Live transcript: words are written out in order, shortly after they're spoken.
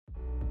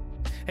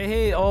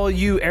Hey, all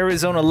you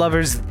Arizona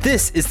lovers.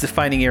 This is the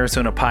Finding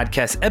Arizona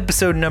podcast,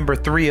 episode number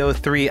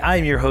 303.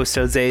 I'm your host,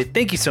 Jose.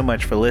 Thank you so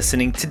much for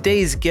listening.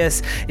 Today's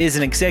guest is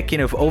an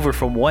executive over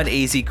from One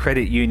AZ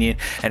Credit Union,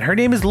 and her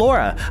name is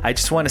Laura. I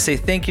just want to say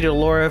thank you to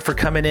Laura for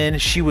coming in.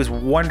 She was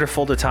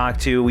wonderful to talk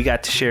to. We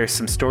got to share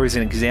some stories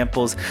and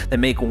examples that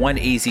make One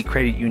AZ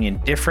Credit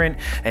Union different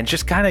and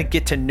just kind of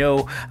get to know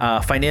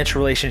financial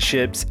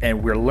relationships,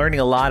 and we're learning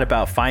a lot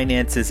about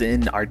finances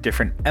in our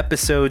different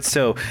episodes.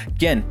 So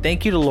again,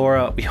 thank you to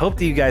Laura. We hope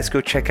that you guys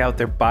go check out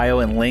their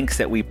bio and links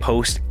that we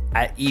post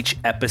at each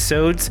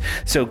episodes.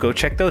 So go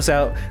check those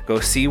out,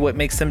 go see what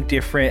makes them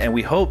different, and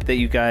we hope that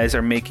you guys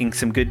are making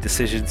some good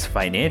decisions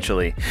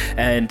financially.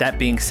 And that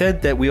being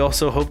said, that we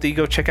also hope that you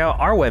go check out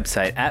our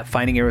website at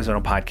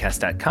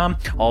findingarizonapodcast.com.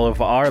 All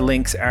of our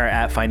links are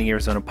at Finding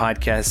Arizona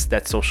Podcast.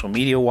 That's social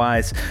media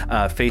wise,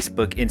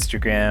 Facebook,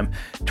 Instagram,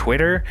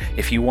 Twitter.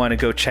 If you want to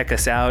go check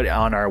us out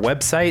on our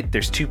website,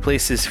 there's two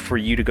places for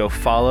you to go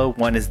follow.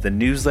 One is the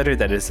newsletter,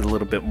 that is a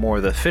little bit more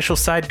the official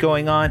side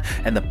going on,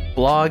 and the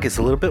blog is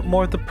a little bit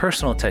more the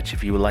personal touch.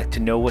 If you would like to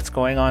know what's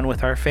going on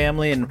with our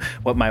family and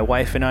what my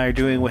wife and I are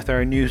doing with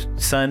our new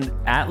son,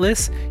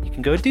 Atlas, you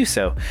can go do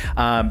so.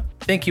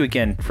 Thank you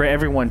again for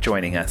everyone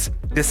joining us.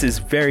 This is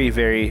very,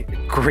 very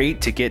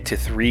great to get to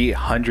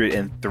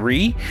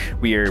 303.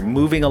 We are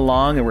moving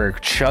along and we're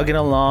chugging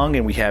along,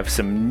 and we have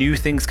some new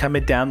things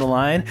coming down the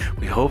line.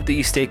 We hope that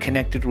you stay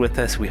connected with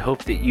us. We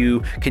hope that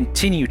you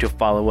continue to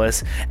follow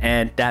us.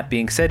 And that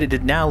being said,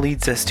 it now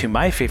leads us to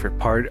my favorite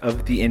part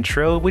of the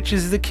intro, which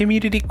is the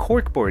community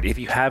corkboard. If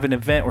you have an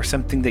event or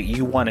something that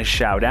you want to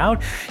shout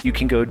out, you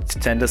can go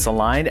send us a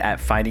line at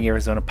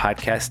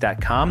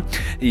findingarizonapodcast.com.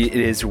 It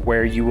is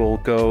where you will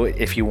go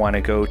if you want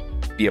to go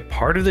be a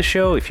part of the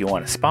show, if you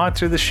want to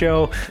sponsor the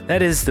show.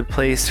 That is the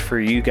place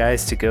for you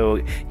guys to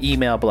go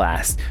email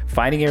blast,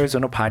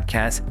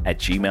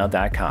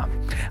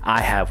 findingarizonapodcast@gmail.com. I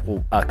have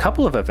a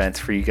couple of events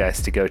for you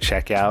guys to go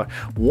check out.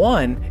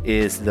 One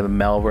is the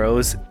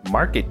Melrose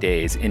Market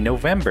Days in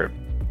November.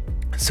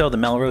 So the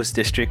Melrose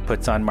District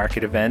puts on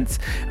market events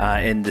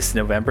in this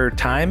November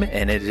time,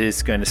 and it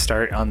is going to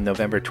start on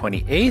November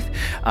 28th.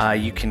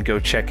 You can go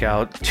check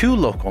out two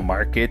local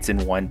markets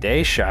in one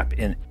day, shop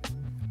in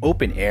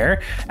open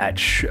air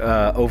at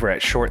over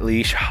at Short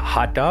Leash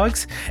Hot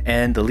Dogs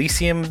and the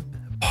Lyceum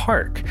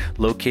Park,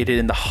 located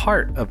in the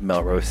heart of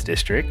Melrose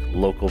District.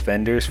 Local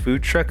vendors,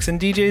 food trucks,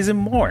 and DJs, and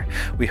more.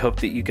 We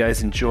hope that you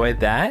guys enjoy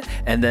that.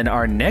 And then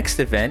our next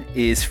event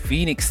is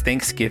Phoenix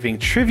Thanksgiving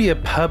Trivia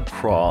Pub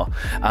Crawl.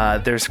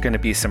 There's going to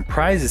be some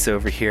prizes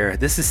over here.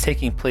 This is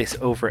taking place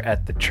over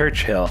at the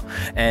Churchill,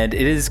 and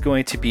it is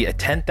going to be a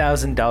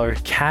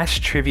 $10,000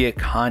 cash trivia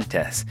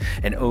contest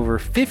and over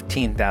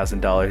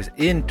 $15,000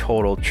 in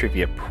total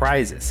trivia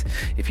prizes.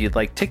 If you'd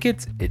like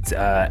tickets, it's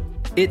a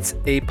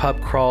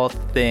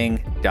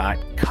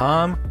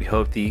pubcrawlthing.com. We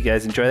hope that you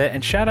guys enjoy that,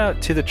 and shout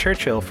out to the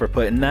Churchill for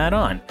putting that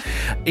on.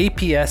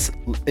 APS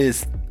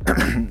is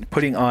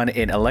putting on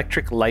an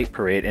electric light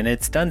parade, and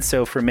it's done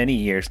so for many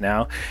years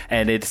now,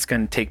 and it's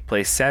going to take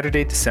place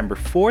Saturday, December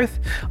 4th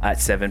at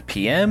 7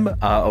 p.m.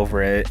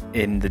 Over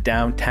in the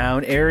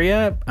downtown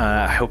area.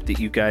 I hope that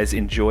you guys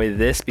enjoy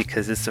this,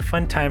 because it's a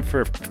fun time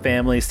for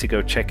families to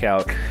go check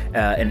out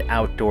an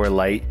outdoor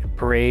light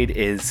parade.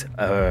 Is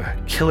a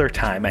killer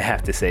time, I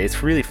have to say.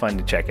 It's really fun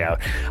to check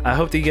out. I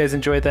hope that you guys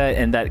enjoyed that,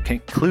 and that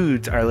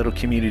concludes our little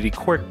community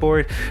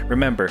corkboard.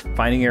 Remember,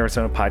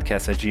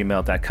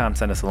 findingarizonapodcast@gmail.com.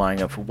 Send us a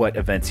line of what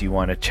events you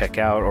want to check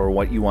out or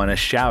what you want to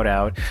shout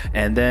out.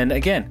 And then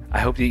again, I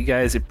hope that you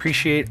guys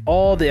appreciate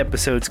all the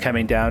episodes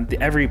coming down.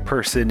 Every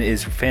person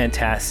is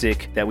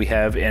fantastic that we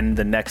have in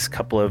the next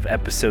couple of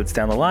episodes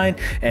down the line.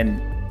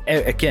 And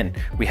again,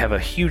 we have a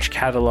huge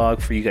catalog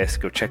for you guys to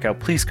go check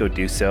out. Please go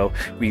do so.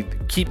 We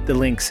keep the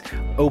links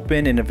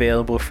open and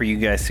available for you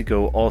guys to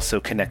go also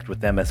connect with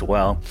them as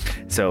well.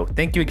 So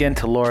thank you again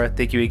to Laura.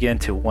 Thank you again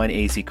to One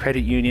AZ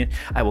Credit Union.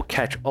 I will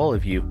catch all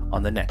of you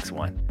on the next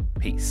one.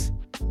 Peace.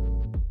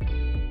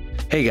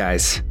 Hey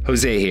guys,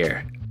 Jose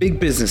here. Big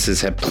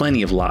businesses have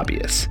plenty of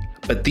lobbyists,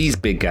 but these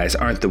big guys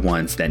aren't the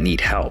ones that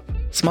need help.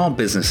 Small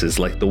businesses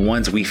like the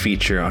ones we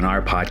feature on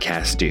our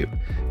podcast do.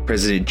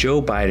 President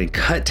Joe Biden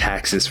cut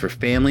taxes for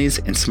families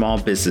and small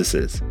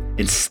businesses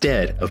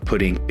instead of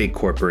putting big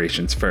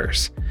corporations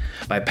first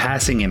by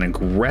passing an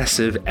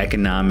aggressive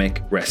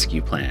economic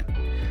rescue plan.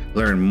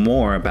 Learn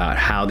more about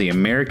how the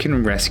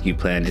American Rescue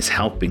Plan is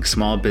helping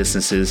small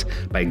businesses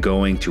by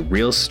going to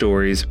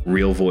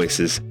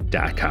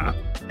realstoriesrealvoices.com.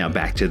 Now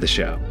back to the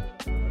show.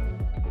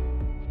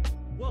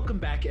 Welcome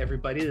back,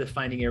 everybody, to the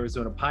Finding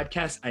Arizona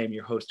podcast. I am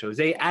your host,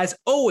 Jose. As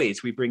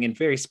always, we bring in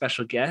very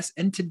special guests,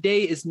 and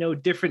today is no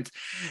different.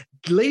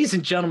 Ladies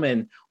and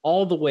gentlemen,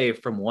 all the way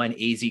from One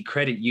AZ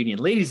Credit Union.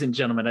 Ladies and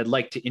gentlemen, I'd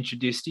like to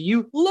introduce to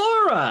you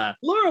Laura.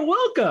 Laura,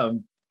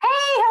 welcome. Hey,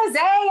 Jose,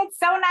 it's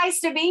so nice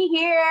to be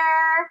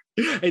here.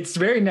 It's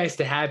very nice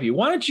to have you.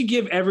 Why don't you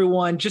give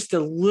everyone just a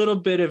little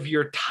bit of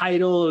your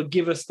title,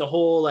 give us the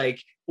whole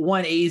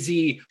One AZ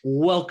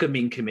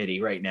welcoming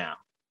committee right now.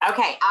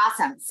 Okay,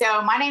 awesome.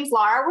 So my name's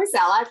Laura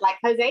Rosella, like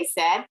Jose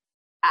said.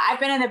 I've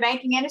been in the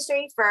banking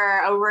industry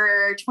for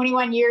over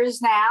 21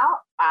 years now.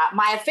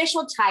 My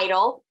official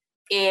title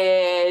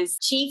is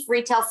Chief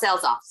Retail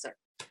Sales Officer.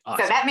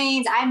 Awesome. So that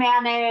means I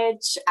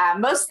manage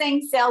most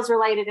things sales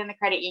related in the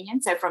credit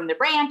union. So from the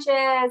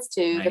branches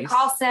to the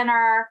call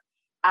center,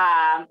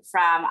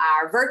 from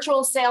our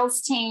virtual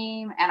sales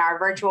team and our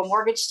virtual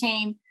mortgage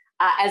team,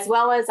 as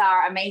well as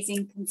our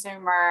amazing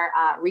consumer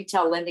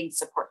retail lending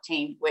support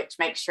team, which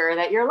makes sure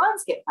that your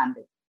loans get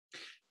funded.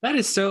 That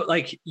is so,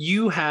 like,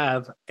 you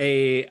have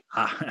a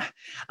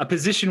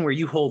position where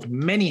you hold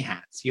many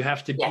hats. You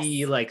have to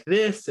be like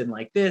this and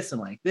like this and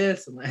like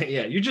this. And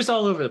you're just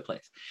all over the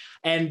place.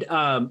 And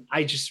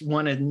I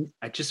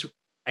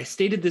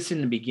stated this in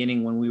the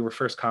beginning when we were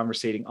first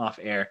conversating off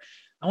air.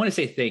 I want to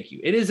say thank you.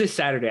 It is a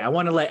Saturday. I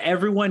want to let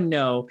everyone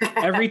know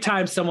every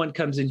time someone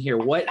comes in here,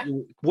 what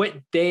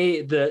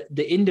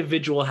the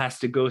individual has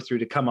to go through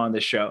to come on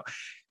the show.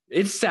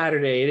 It's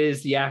Saturday. It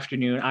is the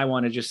afternoon. I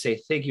want to just say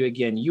thank you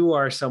again. You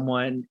are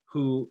someone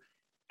who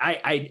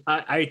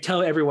I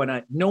tell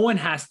everyone, no one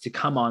has to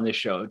come on the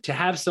show. To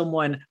have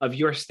someone of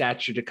your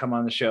stature to come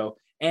on the show,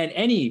 and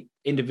any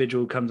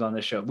individual who comes on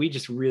the show, we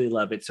just really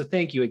love it. So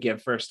thank you again.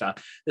 First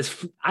off,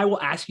 I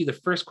will ask you the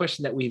first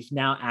question that we've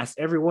now asked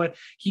everyone. Can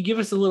you give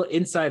us a little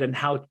insight on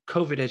how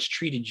COVID has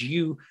treated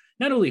you,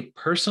 not only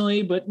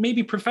personally, but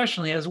maybe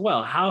professionally as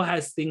well? How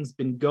has things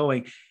been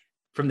going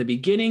from the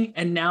beginning,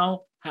 and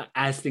now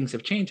as things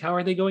have changed, how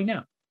are they going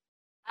now?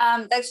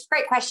 That's a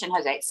great question,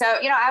 Jose. So,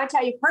 I would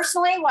tell you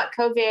personally what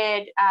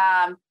COVID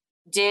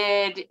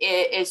did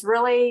is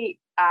really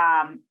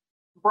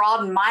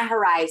broaden my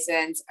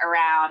horizons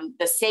around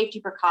the safety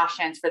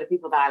precautions for the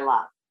people that I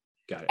love.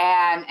 Got it.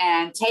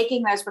 And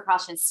taking those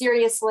precautions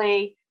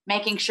seriously,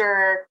 making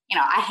sure,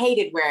 I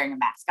hated wearing a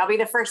mask. I'll be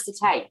the first to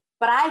tell you,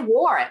 but I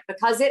wore it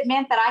because it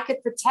meant that I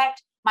could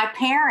protect my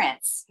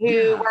parents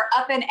who were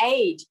up in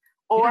age,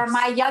 or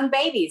my young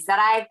babies that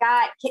I've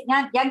got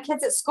young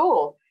kids at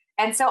school.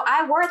 And so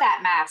I wore that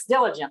mask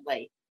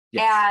diligently.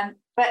 Yes.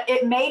 But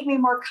it made me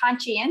more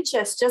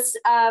conscientious just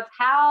of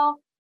how,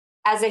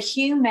 as a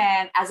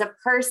human, as a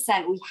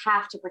person, we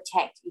have to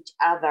protect each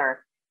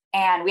other,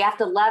 and we have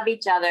to love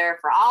each other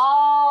for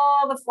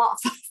all the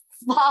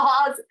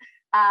flaws.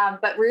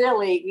 But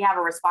really, we have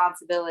a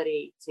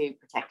responsibility to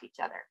protect each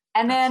other.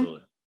 And then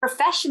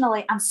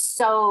professionally, I'm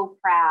so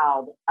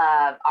proud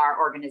of our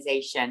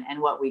organization and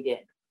what we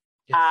did.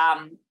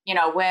 Yes.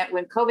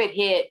 When COVID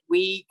hit,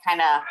 we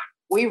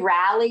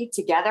rallied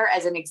together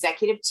as an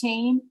executive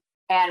team,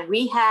 and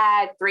we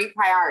had 3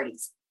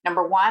 priorities.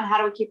 Number 1, how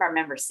do we keep our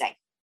members safe?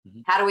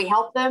 Mm-hmm. How do we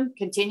help them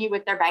continue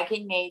with their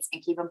banking needs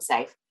and keep them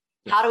safe?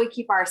 Yeah. How do we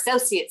keep our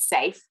associates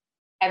safe?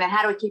 And then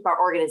how do we keep our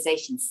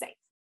organization safe?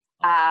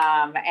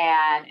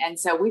 And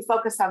so we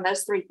focused on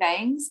those 3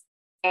 things,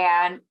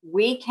 and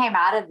we came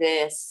out of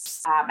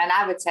this. And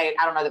I would say,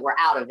 I don't know that we're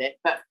out of it,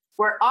 but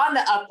we're on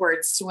the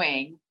upward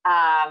swing,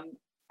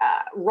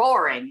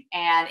 roaring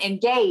and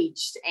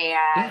engaged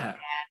and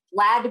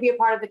glad to be a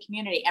part of the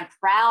community and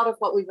proud of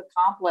what we've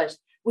accomplished.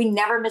 We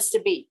never missed a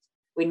beat.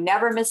 We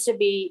never missed a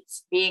beat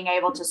being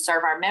able to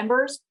serve our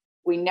members.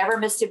 We never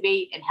missed a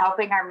beat in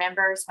helping our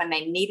members when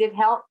they needed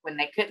help, when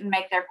they couldn't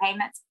make their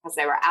payments because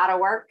they were out of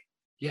work.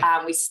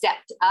 Yeah. We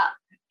stepped up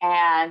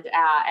and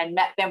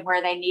met them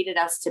where they needed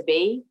us to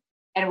be.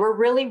 And we're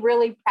really,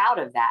 really proud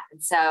of that.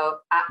 And so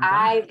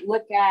I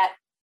look at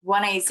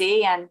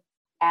 1AZ and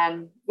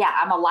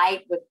I'm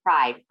alight with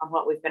pride on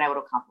what we've been able to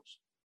accomplish.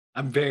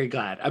 I'm very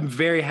glad. I'm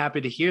very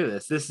happy to hear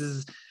this. This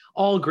is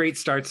all great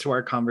starts to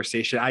our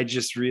conversation. I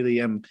just really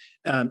am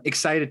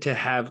excited to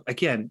have,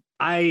 again,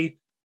 I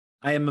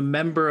am a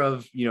member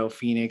of,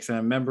 Phoenix, and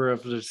I'm a member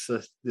of this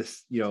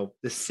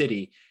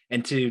city,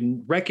 and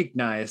to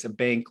recognize a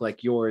bank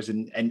like yours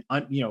and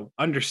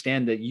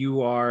understand that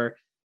you are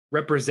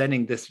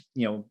representing this,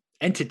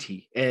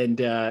 entity. And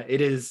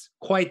it is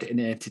quite an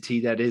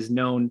entity that is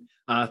known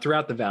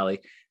throughout the Valley.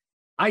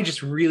 I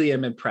just really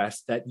am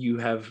impressed that you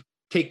have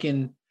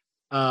taken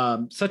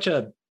such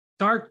a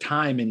dark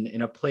time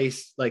in a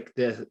place like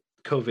the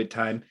COVID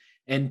time,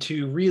 and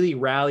to really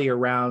rally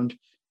around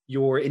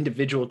your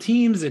individual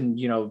teams and,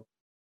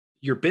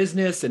 your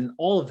business and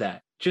all of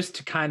that, just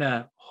to kind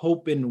of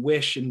hope and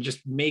wish and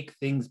just make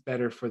things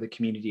better for the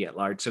community at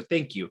large. So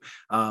thank you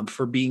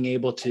for being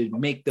able to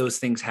make those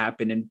things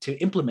happen and to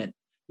implement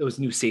those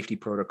new safety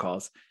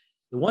protocols.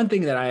 The one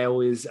thing that I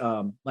always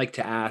like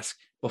to ask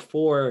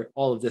before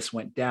all of this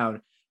went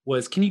down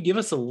was, can you give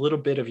us a little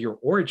bit of your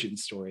origin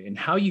story and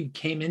how you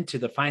came into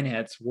the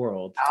finance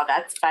world? Oh,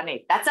 that's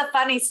funny. That's a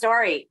funny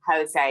story,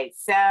 Jose.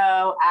 So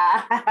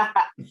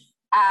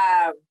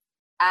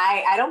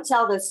I don't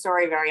tell this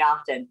story very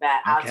often, but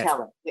I'll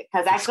tell it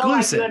because I feel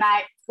like you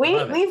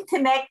and we've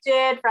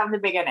connected from the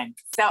beginning.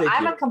 So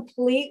I'm a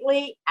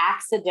completely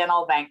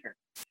accidental banker.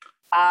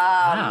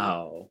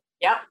 Wow.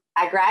 Yep.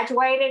 I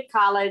graduated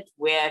college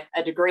with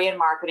a degree in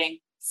marketing,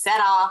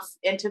 set off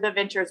into the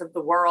ventures of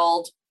the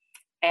world.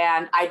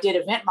 And I did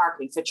event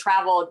marketing. So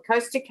traveled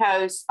coast to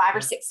coast 5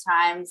 or 6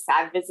 times.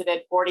 I've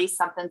visited 40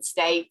 something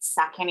states.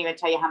 I can't even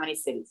tell you how many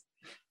cities.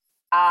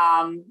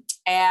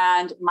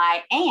 And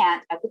my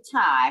aunt at the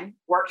time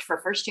worked for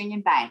First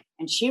Union Bank,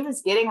 and she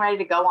was getting ready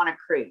to go on a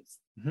cruise.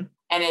 Mm-hmm.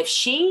 And if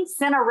she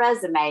sent a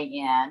resume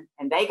in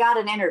and they got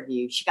an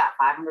interview, she got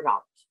 $500.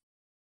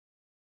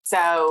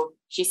 So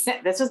she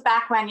sent, this was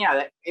back when,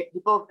 if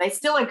people, they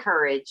still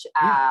encourage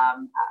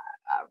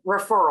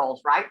referrals,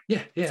 right?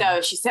 Yeah.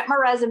 So she sent my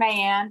resume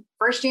in.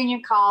 First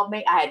Union called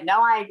me. I had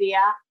no idea.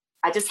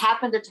 I just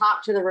happened to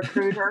talk to the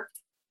recruiter.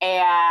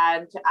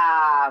 And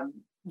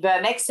the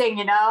next thing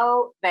you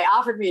know, they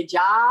offered me a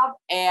job,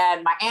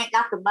 and my aunt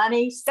got the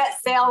money, set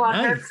sail on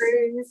her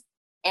cruise,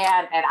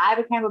 and I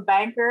became a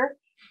banker.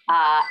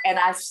 And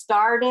I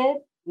started,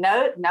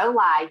 no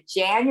lie,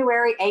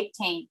 January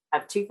 18th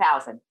of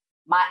 2000.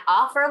 My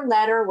offer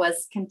letter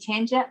was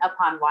contingent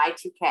upon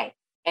Y2K.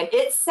 And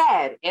it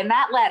said in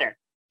that letter,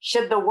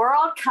 should the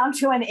world come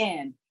to an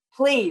end,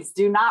 please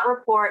do not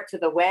report to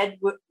the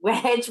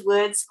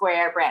Wedgwood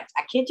Square branch.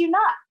 I kid you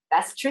not.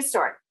 That's a true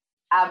story.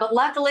 But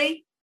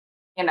luckily,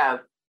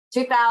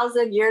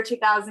 2000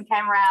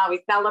 came around.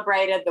 We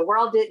celebrated. The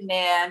world didn't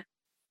end.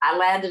 I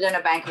landed in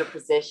a banker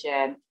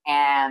position,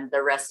 and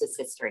the rest is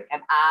history.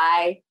 And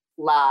I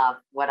love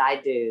what I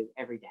do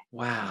every day.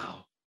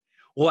 Wow.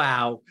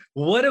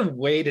 What a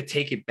way to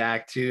take it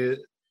back to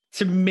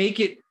make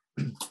it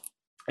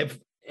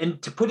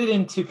and to put it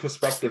into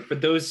perspective for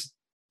those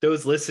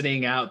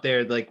listening out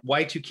there. Like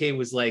Y2K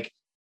was like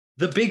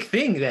the big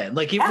thing then.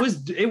 Like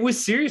it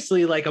was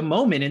seriously like a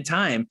moment in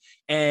time,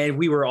 and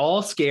we were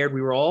all scared,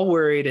 we were all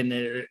worried, and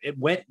it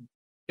went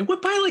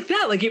by like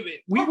that. Like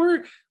we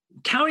were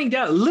counting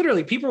down,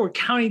 literally people were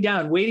counting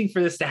down, waiting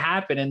for this to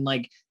happen, and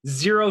like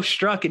zero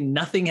struck and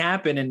nothing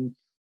happened, and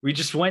we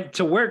just went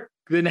to work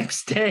the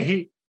next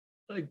day.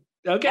 Like,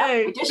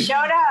 okay, we just showed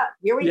up.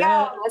 Here we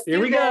go. Here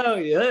we go.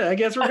 Yeah, I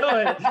guess we're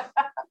going.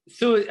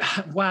 So,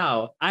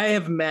 wow. I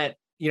have met,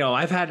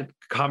 I've had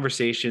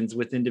conversations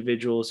with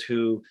individuals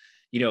who,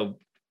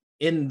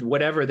 in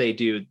whatever they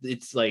do,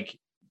 it's like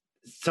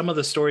some of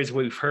the stories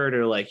we've heard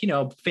are like,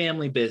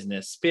 family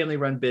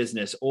run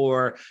business,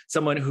 or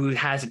someone who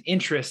has an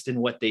interest in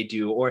what they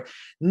do, or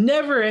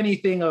never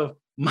anything of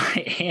my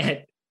aunt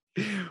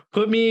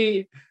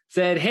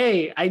said,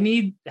 hey, I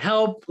need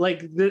help.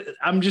 Like,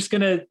 I'm just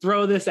going to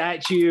throw this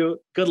at you.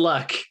 Good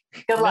luck.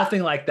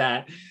 Nothing like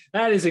that.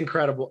 That is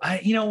incredible.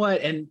 You know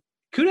what? And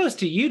kudos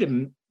to you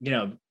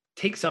to,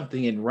 take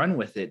something and run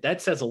with it.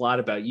 That says a lot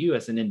about you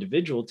as an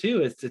individual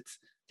too. It's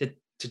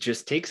to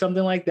just take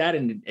something like that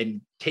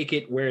and take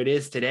it where it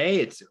is today.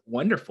 It's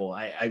wonderful.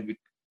 I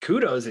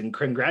kudos and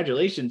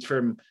congratulations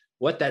from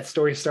what that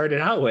story started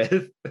out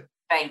with.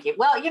 Thank you.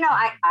 Well,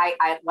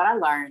 I what I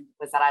learned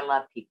was that I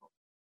love people.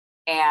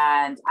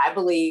 And I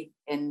believe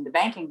in the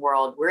banking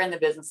world, we're in the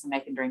business of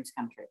making dreams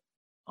come true.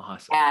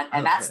 Awesome.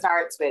 And that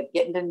starts with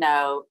getting to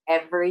know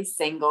every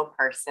single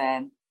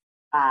person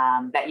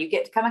that you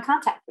get to come in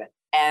contact with.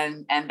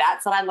 And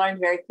that's what I learned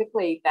very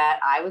quickly that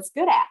I was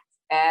good at.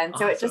 And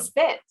so It just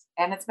fit.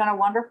 And it's been a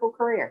wonderful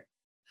career.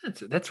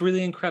 That's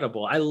really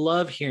incredible. I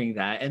love hearing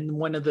that. And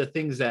one of the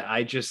things that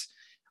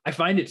I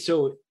find it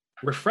so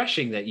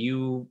refreshing that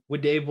you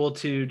would be able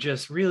to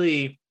just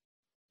really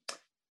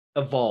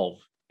evolve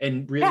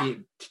and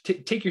really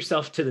take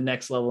yourself to the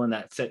next level in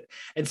that set.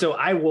 And so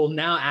I will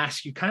now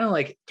ask you, kind of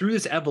like through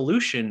this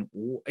evolution,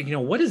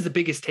 what is the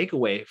biggest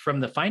takeaway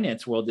from the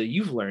finance world that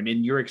you've learned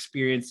in your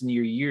experience in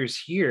your years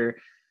here?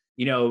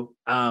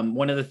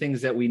 One of the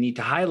things that we need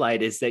to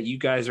highlight is that you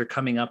guys are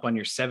coming up on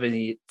your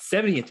 70th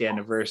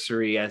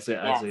anniversary as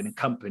a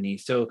company.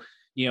 So,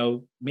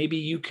 maybe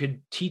you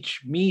could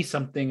teach me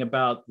something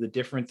about the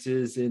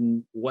differences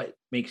in what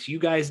makes you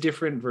guys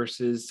different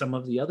versus some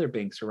of the other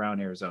banks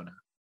around Arizona.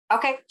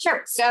 Okay,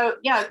 sure. So,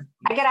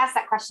 I get asked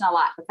that question a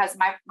lot because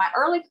my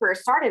early career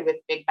started with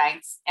big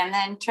banks and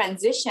then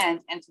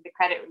transitioned into the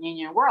credit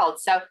union world.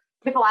 So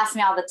people ask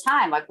me all the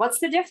time, like, what's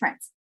the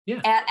difference?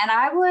 Yeah. And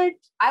I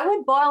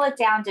would boil it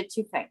down to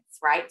two things,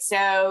 right?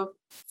 So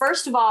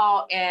first of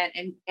all,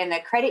 in the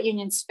credit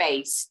union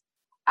space,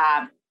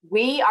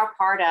 we are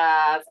part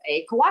of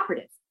a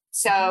cooperative.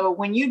 So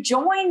when you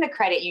join the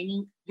credit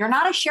union, you're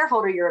not a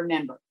shareholder, you're a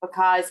member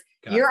because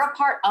you're a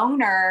part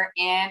owner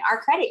in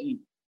our credit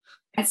union.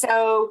 And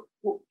so,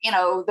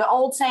 the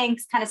old saying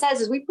kind of says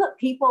is we put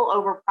people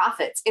over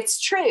profits. It's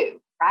true,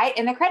 right?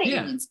 In the credit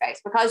union space,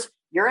 because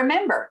you're a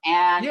member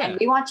and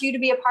we want you to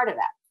be a part of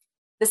that.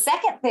 The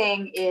second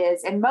thing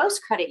is in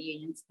most credit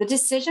unions, the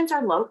decisions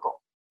are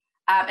local,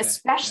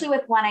 especially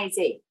with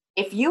 1AZ.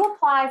 If you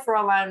apply for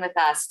a loan with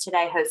us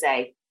today,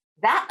 Jose,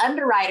 that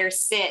underwriter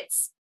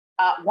sits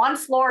one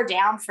floor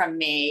down from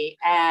me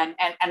and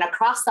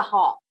across the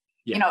hall.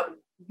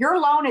 Your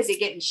loan isn't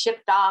getting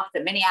shipped off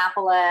to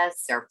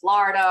Minneapolis or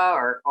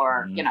Florida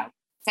or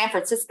San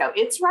Francisco.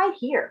 It's right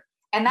here.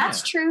 And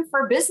that's true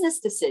for business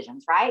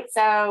decisions, right?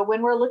 So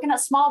when we're looking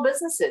at small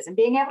businesses and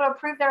being able to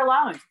approve their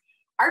loans,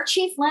 our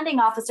chief lending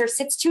officer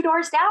sits 2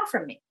 doors down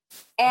from me.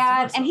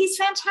 And he's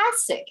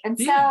fantastic. And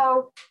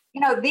so,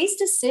 these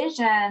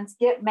decisions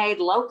get made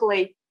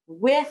locally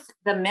with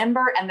the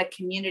member and the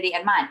community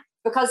in mind.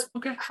 because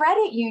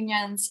credit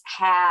unions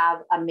have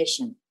a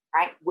mission,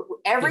 right?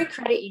 Every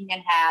credit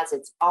union has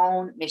its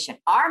own mission.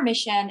 Our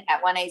mission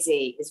at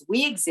 1AZ is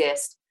we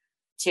exist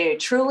to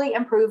truly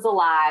improve the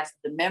lives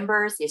of the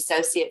members, the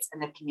associates,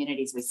 and the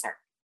communities we serve.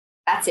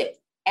 That's it.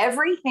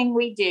 Everything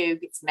we do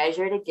gets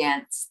measured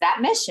against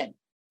that mission.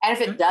 And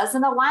if it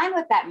doesn't align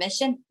with that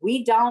mission,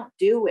 we don't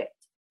do it.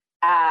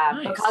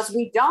 Because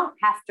we don't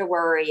have to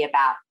worry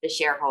about the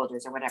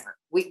shareholders or whatever.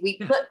 We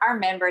put our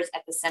members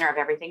at the center of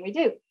everything we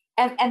do.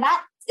 And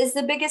that is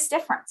the biggest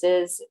difference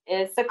is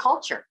the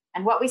culture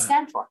and what we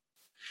stand for.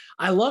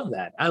 I love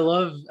that. I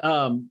love,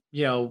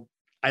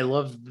 I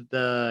love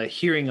the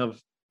hearing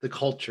of the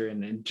culture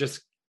and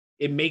just,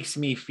 it makes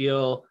me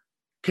feel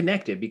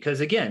connected because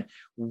again,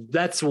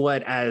 that's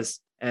what as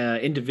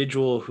an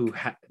individual who,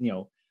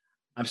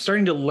 I'm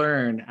starting to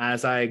learn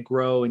as I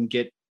grow and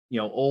get,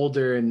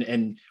 older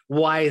and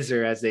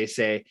wiser, as they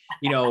say,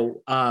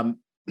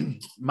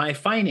 my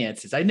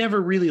finances. I never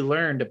really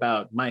learned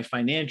about my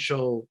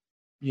financial,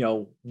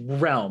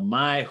 realm,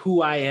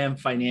 who I am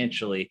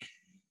financially.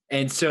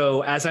 And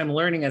so as I'm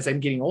learning, as I'm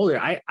getting older,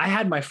 I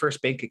had my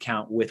first bank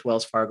account with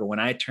Wells Fargo when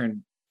I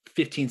turned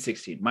 15,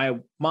 16. My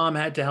mom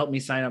had to help me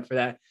sign up for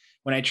that.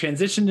 When I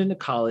transitioned into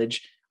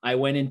college, I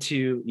went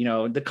into,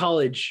 the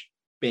college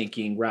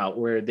banking route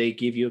where they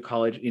give you a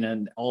college,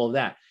 and all of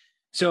that.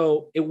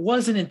 So it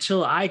wasn't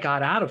until I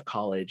got out of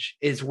college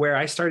is where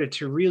I started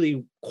to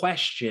really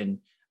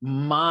question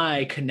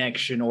my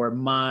connection or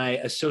my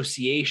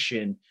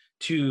association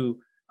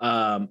to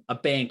a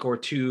bank or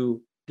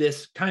to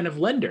this kind of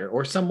lender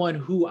or someone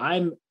who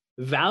I'm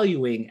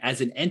valuing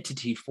as an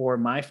entity for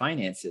my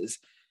finances.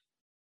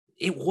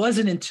 It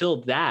wasn't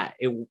until that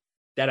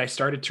I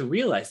started to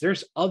realize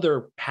there's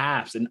other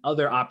paths and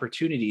other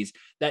opportunities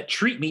that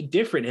treat me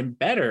different and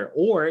better,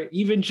 or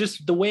even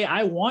just the way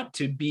I want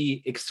to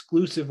be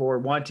exclusive or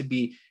want to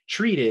be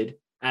treated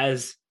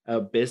as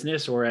a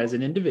business or as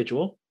an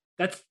individual.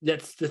 That's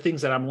the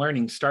things that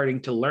I'm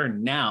starting to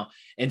learn now.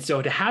 And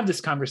so to have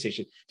this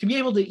conversation, to be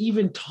able to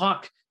even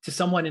talk to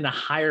someone in a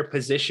higher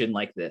position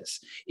like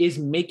this is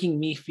making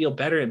me feel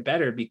better and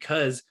better,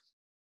 because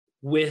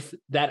with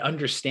that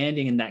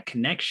understanding and that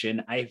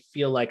connection, I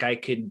feel like I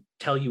could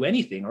tell you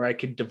anything, or I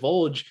could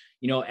divulge,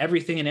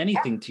 everything and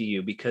anything to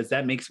you, because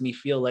that makes me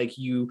feel like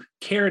you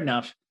care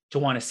enough to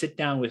want to sit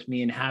down with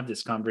me and have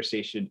this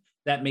conversation.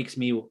 That makes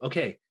me,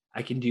 okay,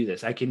 I can do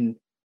this. I can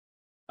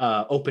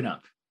open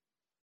up.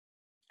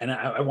 And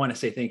I want to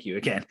say thank you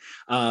again.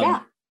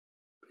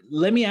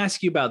 Let me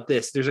ask you about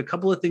this. There's a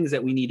couple of things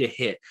that we need to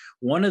hit.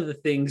 One of the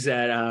things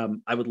that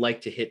I would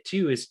like to hit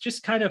too is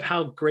just kind of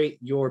how great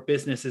your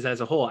business is as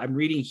a whole. I'm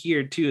reading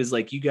here too, is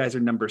like you guys are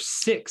number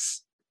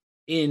 6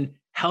 in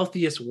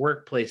healthiest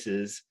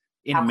workplaces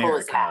in America. Cool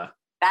is that?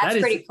 That's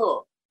pretty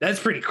cool. That's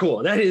pretty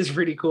cool. That is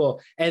pretty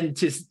cool. And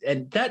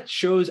that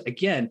shows,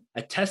 again,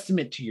 a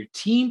testament to your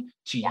team,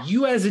 to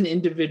you as an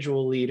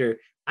individual leader.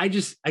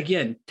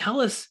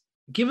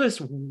 Give us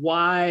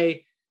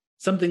why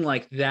something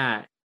like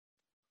that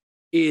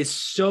is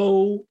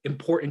so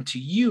important to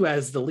you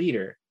as the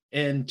leader,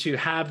 and to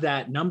have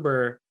that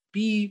number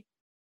be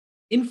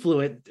a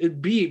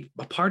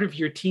part of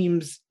your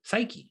team's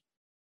psyche.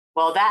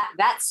 Well,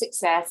 that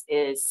success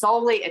is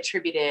solely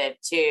attributed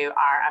to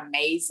our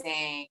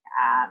amazing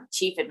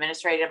Chief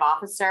Administrative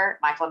Officer,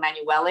 Michael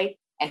Emanuele,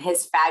 and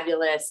his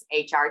fabulous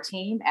HR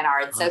team and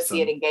our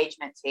associate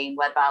engagement team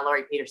led by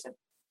Lori Peterson.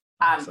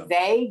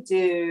 They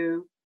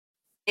do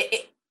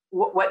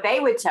what they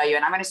would tell you,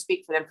 and I'm going to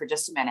speak for them for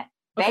just a minute.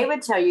 They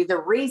would tell you the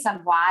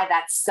reason why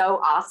that's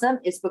so awesome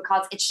is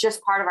because it's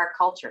just part of our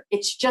culture.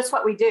 It's just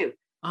what we do.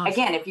 Awesome.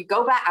 Again, if you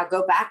go back, I'll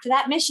go back to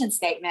that mission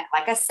statement.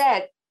 Like I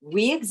said,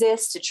 we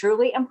exist to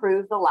truly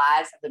improve the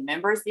lives of the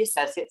members, the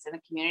associates, and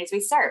the communities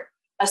we serve.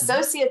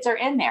 Associates are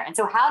in there. And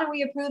so how do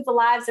we improve the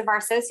lives of our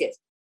associates?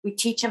 We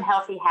teach them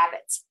healthy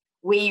habits.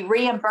 We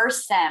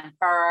reimburse them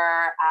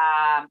for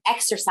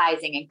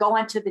exercising and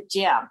going to the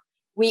gym.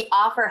 We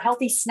offer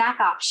healthy snack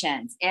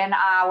options in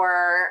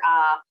our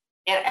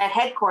at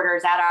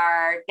headquarters at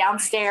our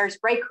downstairs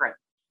break room.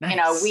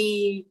 Nice.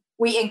 We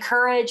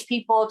encourage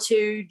people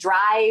to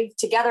drive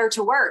together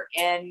to work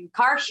in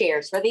car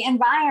shares for the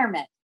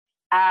environment.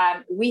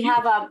 We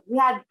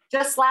had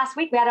just last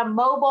week, we had a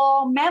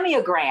mobile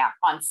mammogram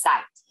on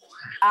site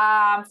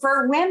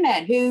for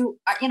women who,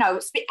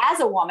 as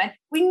a woman,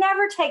 we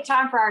never take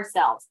time for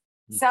ourselves.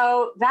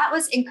 So that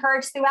was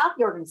encouraged throughout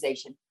the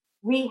organization.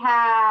 We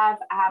have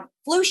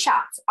flu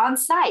shots on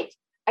site.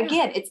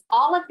 Again, it's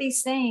all of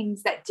these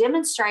things that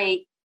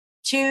demonstrate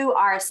to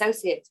our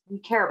associates, we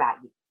care about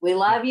you. We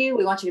love you.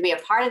 We want you to be a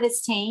part of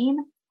this team,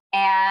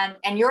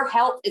 and your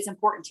health is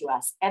important to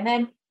us. And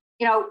then,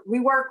 we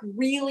work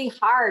really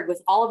hard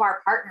with all of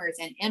our partners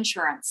in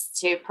insurance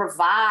to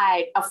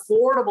provide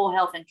affordable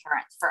health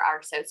insurance for our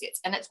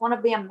associates. And it's one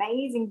of the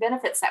amazing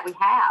benefits that we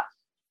have.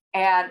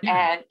 And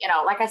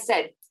like I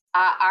said,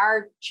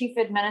 our Chief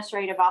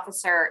Administrative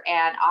Officer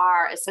and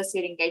our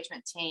associate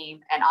engagement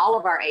team and all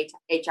of our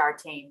HR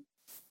team,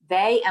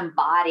 they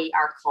embody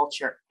our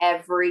culture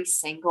every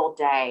single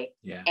day.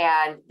 Yeah.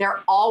 And they're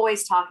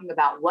always talking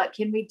about what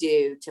can we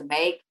do to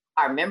make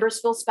our members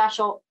feel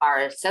special, our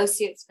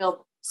associates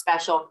feel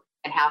special,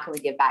 and how can we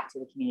give back to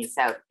the community.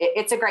 So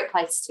it's a great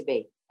place to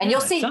be. And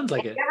you'll see, sounds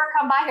like if you ever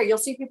come by here, you'll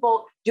see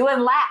people doing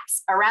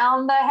laps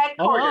around the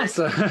headquarters.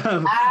 Oh,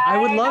 awesome. I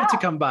would love to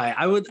know. come by.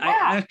 I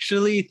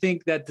actually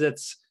think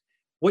that's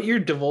what you're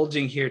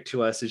divulging here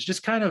to us is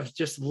just kind of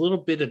just a little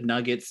bit of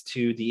nuggets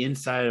to the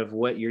inside of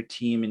what your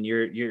team and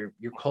your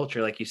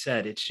culture, like you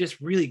said. It's just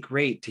really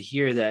great to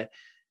hear that.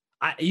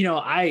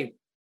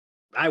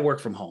 I work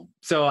from home,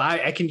 so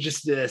I can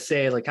just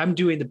say like I'm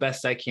doing the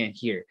best I can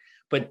here.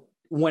 But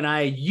when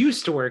I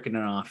used to work in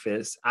an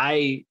office,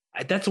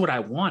 that's what I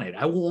wanted.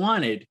 I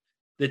wanted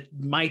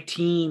my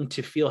team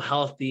to feel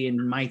healthy,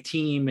 and my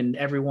team and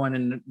everyone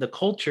in the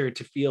culture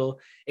to feel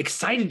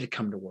excited to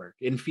come to work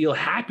and feel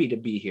happy to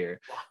be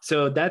here.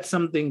 So that's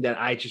something that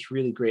I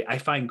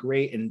find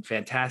great and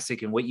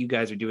fantastic. And what you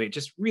guys are doing,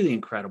 just really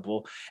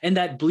incredible. And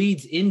that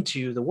bleeds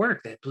into the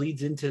work, that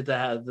bleeds into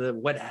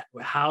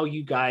how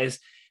you guys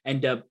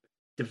end up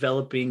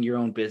developing your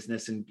own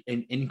business and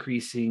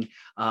increasing,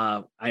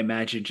 I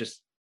imagine,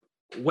 just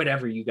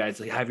whatever you guys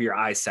have your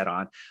eyes set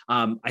on.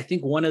 I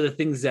think one of the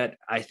things that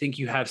I think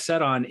you have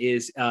set on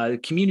is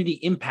community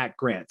impact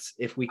grants.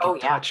 If we can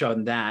touch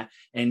on that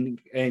and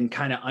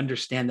kind of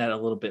understand that a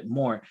little bit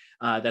more,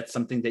 that's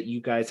something that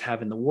you guys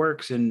have in the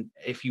works. And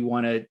if you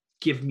want to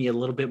give me a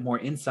little bit more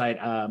insight,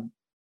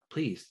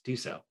 please do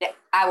so.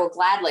 I will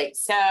gladly.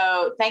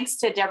 So thanks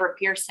to Deborah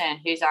Pearson,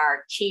 who's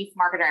our Chief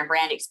Marketer and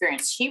Brand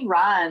Experience. She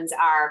runs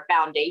our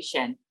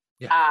foundation.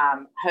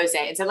 Jose.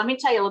 And so let me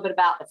tell you a little bit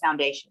about the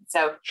foundation.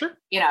 So, sure.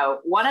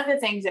 One of the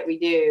things that we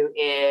do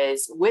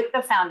is with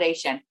the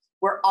foundation,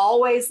 we're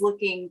always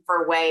looking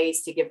for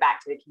ways to give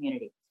back to the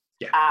community.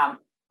 Yeah.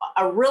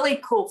 A really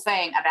cool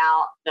thing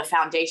about the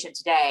foundation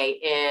today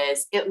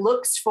is it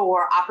looks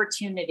for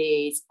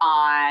opportunities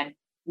on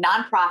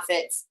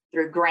nonprofits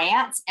through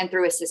grants and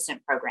through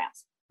assistant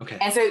programs. Okay.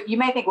 And so you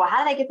may think, well,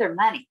 how do they get their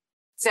money?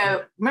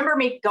 So remember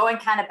me going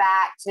kind of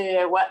back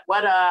to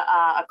what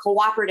a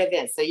cooperative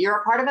is. So you're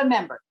a part of a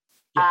member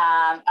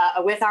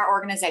with our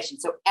organization.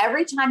 So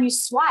every time you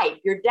swipe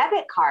your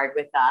debit card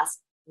with us,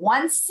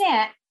 1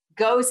 cent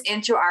goes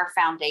into our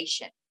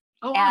foundation.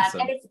 Oh,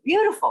 awesome. And it's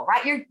beautiful,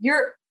 right?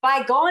 You're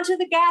by going to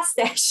the gas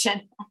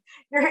station,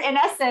 you're in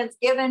essence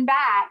giving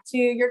back to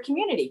your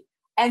community.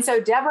 And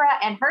so Deborah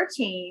and her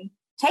team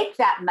take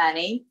that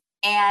money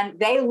and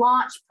they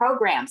launch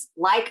programs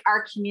like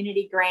our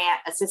community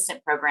grant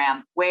assistant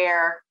program,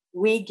 where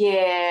we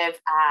give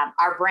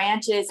our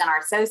branches and our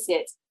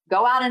associates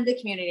go out into the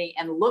community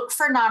and look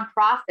for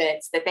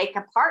nonprofits that they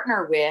can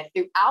partner with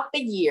throughout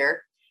the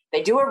year.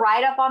 They do a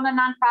write-up on the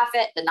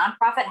nonprofit. The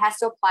nonprofit has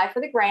to apply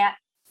for the grant,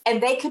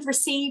 and they could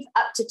receive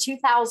up to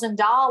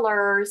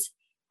 $2,000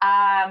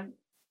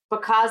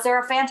 because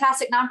they're a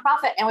fantastic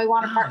nonprofit and we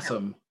want to partner.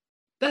 Awesome.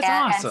 That's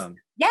awesome.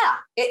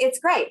 It's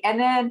great. And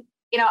then,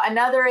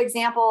 another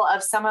example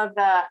of some of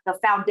the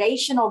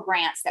foundational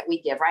grants that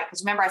we give, right?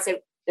 Because remember I said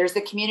there's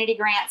the community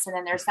grants and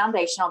then there's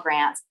foundational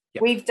grants.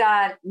 Yep. We've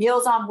done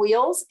Meals on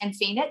Wheels in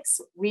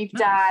Phoenix. We've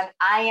done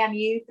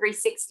IMU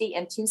 360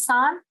 in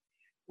Tucson.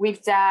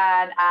 We've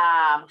done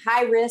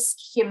High Risk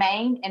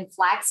Humane in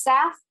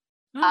Flagstaff.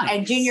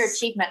 And Junior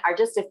Achievement are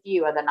just a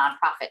few of the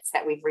nonprofits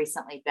that we've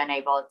recently been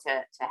able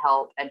to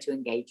help and to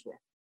engage with.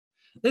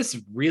 This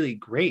is really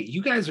great.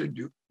 You guys are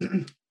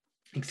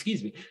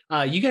excuse me.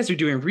 You guys are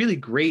doing really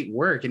great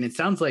work. And it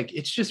sounds like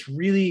it's just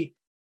really,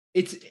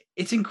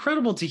 it's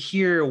incredible to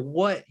hear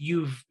what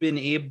you've been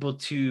able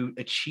to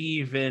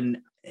achieve and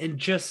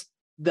just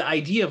the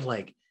idea of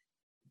like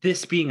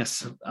this being a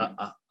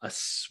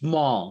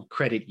small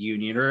credit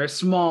union or a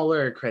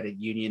smaller credit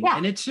union. Yeah.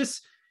 And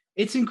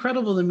it's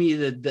incredible to me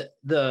that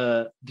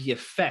the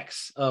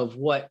effects of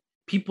what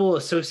people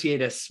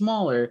associate as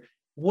smaller,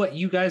 what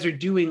you guys are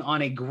doing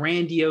on a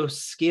grandiose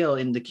scale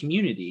in the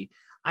community.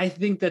 I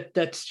think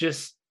that's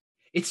just,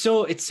 it's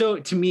so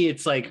to me,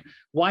 it's like,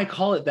 why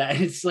call it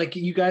that? It's like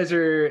you guys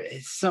are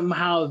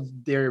somehow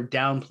they're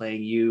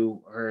downplaying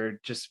you or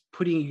just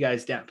putting you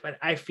guys down. But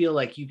I feel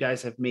like you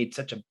guys have made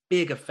such a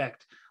big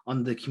effect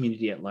on the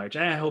community at large.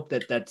 And I hope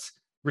that that's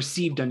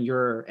received on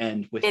your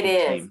end with the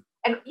team.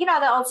 And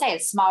the old saying,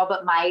 small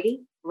but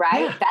mighty,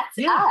 right? Yeah, that's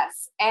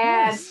us.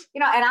 And,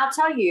 and I'll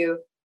tell you,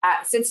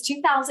 since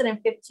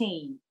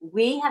 2015,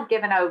 we have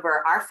given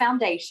over, our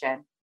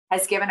foundation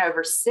has given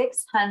over $600,000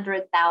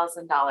 back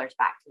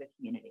to the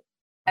community.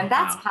 And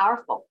that's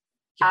powerful.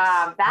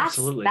 Yes,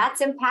 that's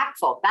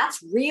impactful.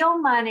 That's real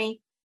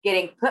money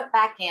getting put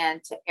back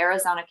into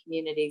Arizona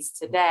communities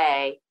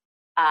today.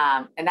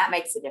 And that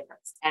makes a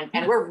difference. And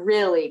we're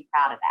really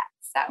proud of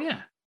that. So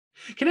yeah.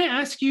 Can I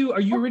ask you,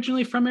 are you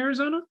originally from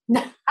Arizona?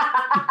 it's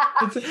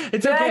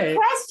Good okay.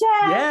 question.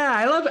 Yeah,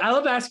 I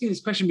love asking this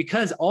question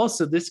because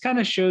also this kind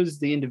of shows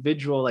the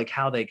individual, like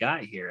how they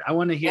got here. I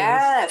want to hear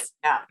this.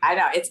 No, I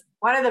know. It's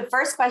one of the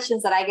first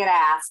questions that I get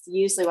asked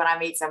usually when I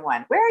meet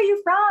someone. Where are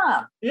you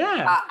from?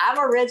 Yeah. I'm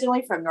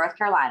originally from North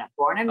Carolina,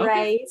 born and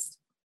raised.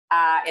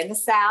 in the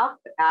South.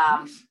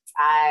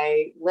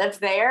 I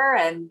lived there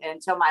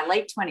until my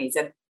late 20s.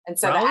 And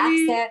so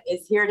Raleigh? the accent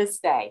is here to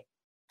stay.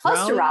 Close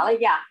Raleigh? to Raleigh,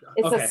 yeah.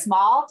 It's Okay. a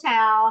small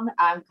town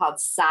called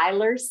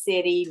Siler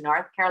City,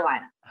 North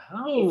Carolina.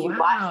 Oh, If you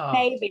wow.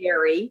 watch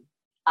Mayberry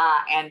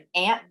and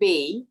Aunt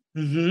B,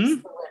 Mm-hmm.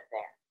 used to live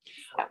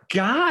there.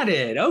 Got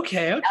it.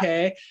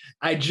 Okay.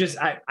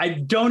 I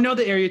don't know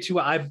the area too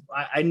well.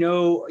 I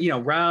know,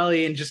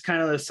 Raleigh and just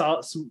kind of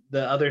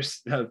the other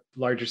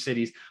larger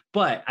cities,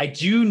 but I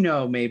do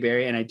know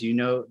Mayberry, and I do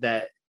know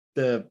that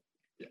the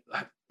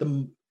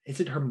is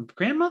it her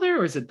grandmother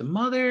or is it the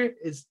mother?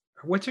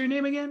 What's her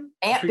name again?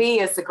 Aunt B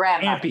is the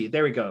grandmother. Aunt B.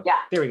 There we go. Yeah.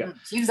 There we go.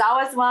 She was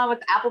always the one with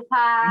the apple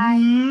pie.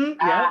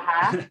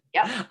 Yeah.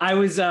 Yep. I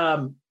was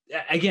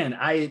again,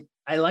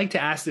 I like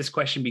to ask this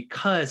question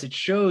because it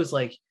shows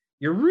like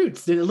your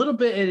roots a little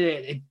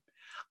bit.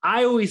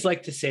 I always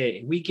like to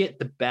say we get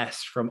the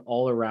best from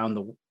all around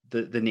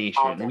the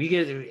nation.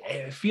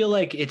 I feel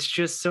like it's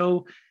just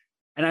so,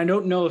 and I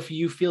don't know if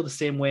you feel the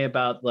same way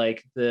about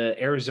like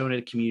the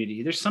Arizona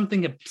community. There's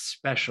something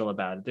special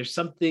about it. There's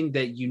something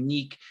that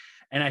unique.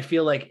 And I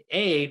feel like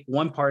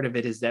one part of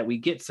it is that we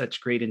get such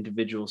great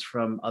individuals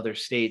from other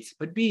states,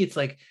 but B, it's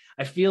like,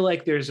 I feel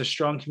like there's a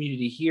strong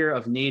community here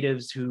of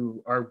natives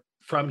who are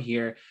from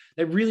here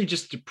that really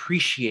just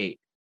appreciate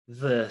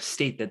the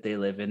state that they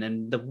live in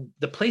and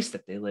the place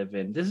that they live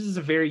in. This is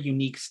a very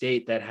unique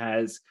state that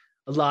has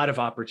a lot of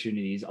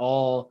opportunities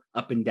all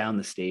up and down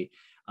the state.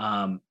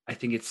 I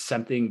think it's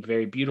something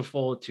very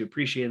beautiful to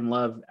appreciate and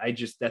love.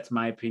 That's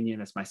my opinion.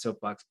 That's my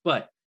soapbox.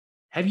 But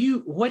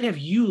what have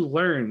you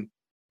learned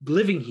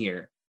living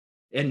here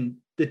and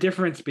the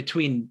difference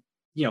between,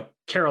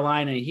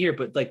 Carolina here,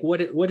 but like,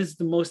 what is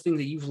the most thing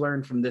that you've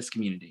learned from this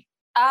community?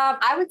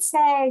 I would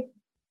say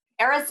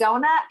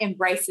Arizona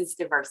embraces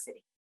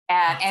diversity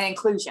and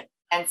inclusion.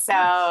 And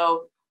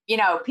so,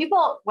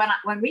 people, when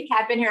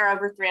I've been here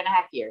over 3.5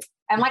 years,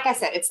 and like I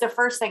said, it's the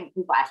first thing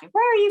people ask me,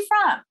 where are you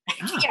from?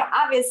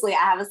 Obviously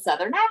I have a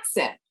Southern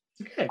accent.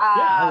 Okay.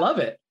 I love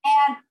it.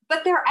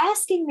 But they're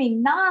asking me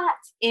not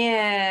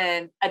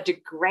in a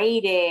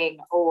degrading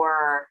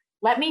or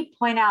let me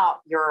point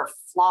out your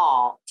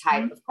flaw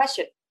type of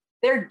question.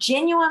 They're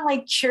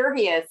genuinely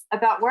curious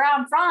about where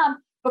I'm from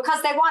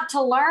because they want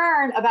to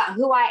learn about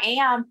who I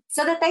am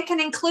so that they can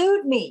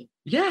include me.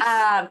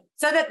 Yes.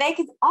 So that they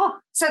can,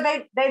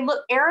 they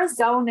look,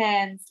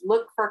 Arizonans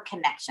look for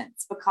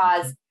connections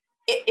because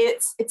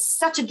it's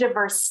such a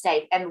diverse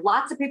state and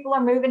lots of people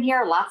are moving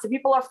here. Lots of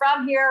people are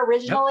from here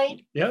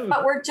originally,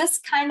 but we're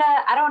just kind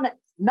of,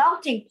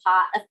 melting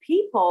pot of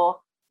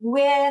people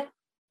with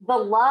the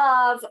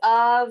love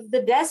of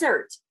the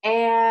desert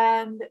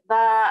and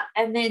the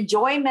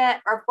enjoyment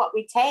of what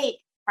we take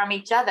from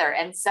each other.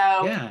 And so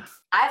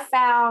I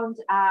found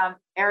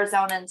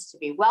Arizonans to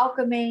be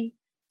welcoming,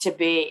 to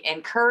be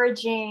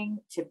encouraging,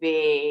 to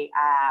be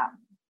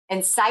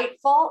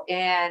insightful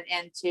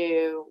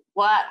into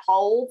what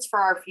holds for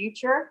our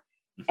future.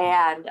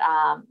 And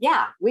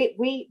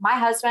my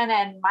husband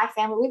and my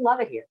family, we love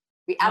it here.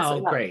 We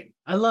absolutely love great. it.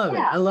 I love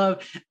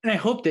it. And I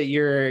hope that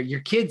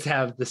your kids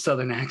have the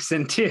Southern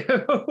accent too.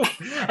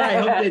 I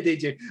hope that they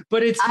do.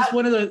 But it's just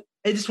one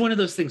of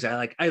those things I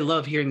like. I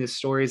love hearing the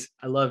stories.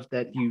 I love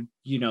that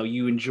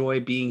you enjoy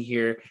being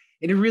here.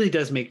 And it really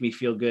does make me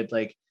feel good.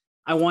 Like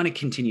I want to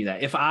continue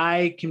that. If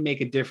I can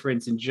make a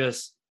difference in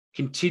just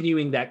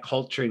continuing that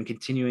culture and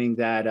continuing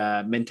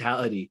that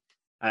mentality,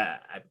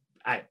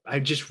 I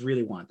just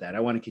really want that.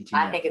 I want to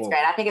continue. I think it's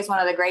great. I think it's one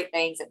of the great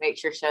things that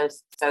makes your show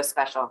so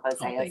special,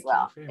 Jose, as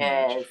well,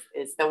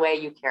 is the way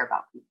you care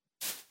about people.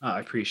 Oh, I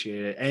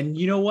appreciate it. And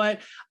you know what?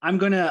 I'm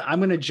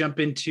gonna jump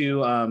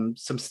into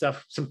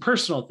some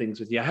personal things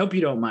with you. I hope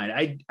you don't mind.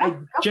 I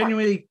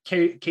genuinely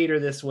cater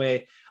this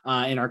way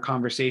in our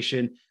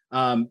conversation.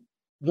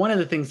 One of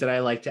the things that I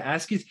like to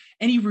ask is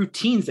any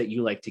routines that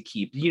you like to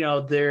keep.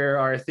 There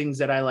are things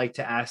that I like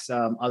to ask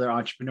other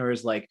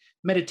entrepreneurs, like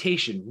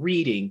meditation,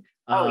 reading,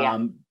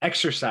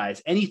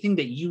 exercise, anything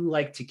that you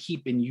like to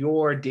keep in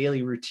your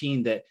daily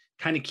routine that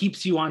kind of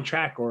keeps you on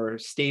track or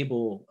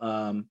stable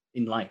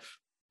in life.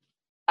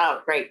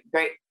 Oh, great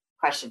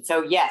question.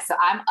 So so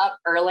I'm up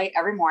early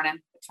every morning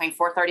between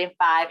 4:30 and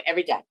 5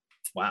 every day.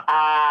 Wow.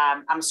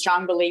 I'm a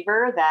strong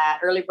believer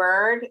that early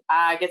bird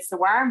gets the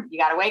worm. You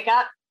got to wake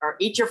up or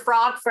eat your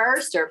frog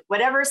first or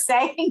whatever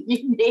saying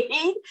you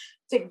need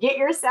to get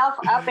yourself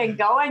up and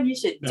going. You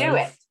should do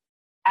it.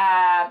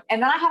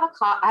 And then I have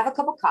a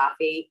cup of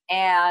coffee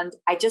and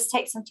I just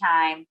take some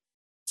time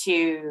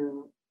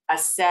to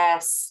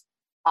assess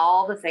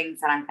all the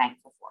things that I'm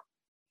thankful for.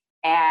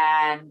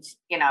 And,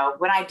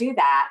 when I do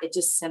that, it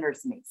just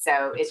centers me.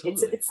 So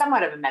it's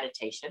somewhat of a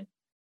meditation.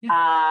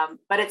 Yeah.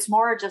 But it's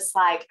more just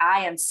like,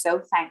 I am so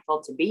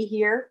thankful to be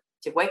here,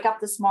 to wake up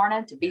this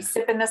morning, to be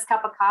sipping this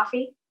cup of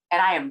coffee,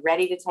 and I am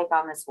ready to take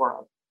on this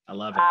world. I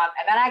love it.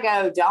 And then I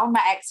go don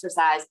my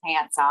exercise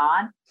pants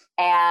on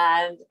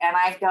and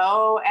I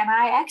go and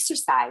I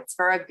exercise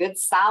for a good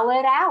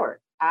solid hour.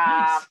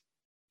 Nice.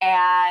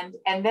 And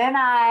then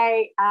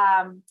I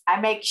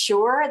make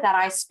sure that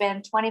I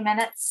spend 20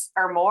 minutes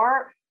or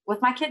more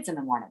with my kids in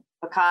the morning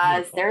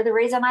because they're the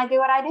reason I do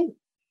what I do.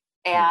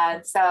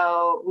 And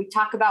so we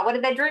talk about, what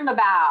did they dream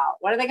about?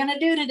 What are they going to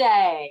do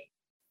today?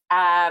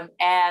 And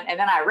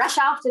then I rush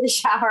off to the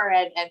shower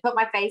and put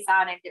my face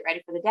on and get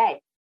ready for the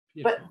day.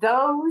 But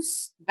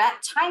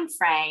that time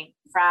frame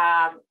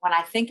from when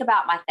I think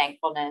about my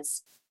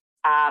thankfulness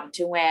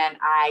to when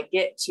I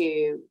get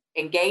to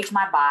engage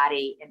my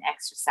body in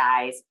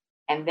exercise,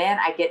 and then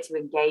I get to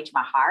engage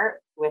my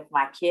heart with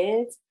my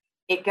kids,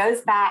 it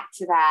goes back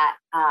to that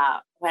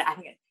when I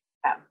think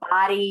that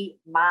body,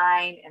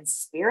 mind, and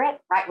spirit,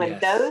 right? When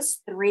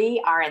those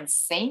three are in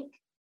sync,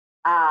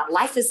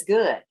 life is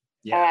good.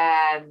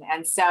 Yeah.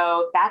 And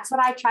so that's what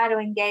I try to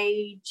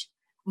engage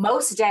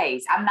most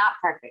days. I'm not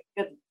perfect.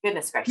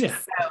 Goodness gracious.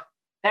 Yeah.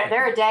 So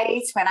there are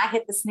days when I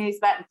hit the snooze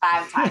button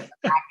 5 times.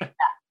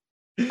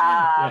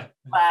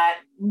 But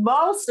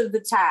most of the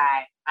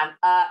time I'm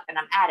up and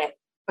I'm at it,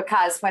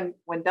 because when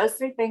those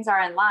 3 things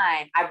are in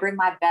line, I bring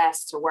my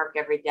best to work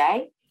every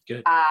day.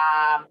 Good.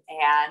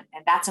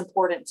 And that's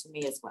important to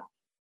me as well.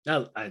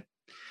 No,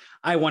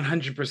 I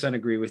 100%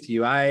 agree with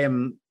you.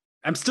 I'm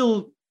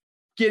still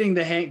getting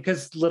the hang,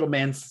 because little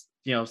man's,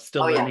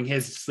 still learning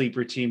his sleep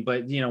routine.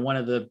 But, one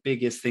of the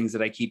biggest things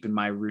that I keep in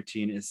my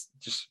routine is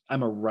just,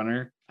 I'm a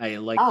runner. I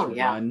like to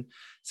run.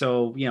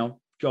 So,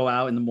 go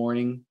out in the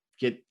morning,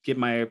 get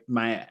my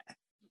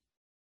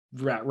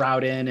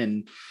route in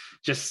and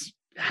just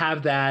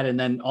have that. And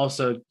then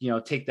also,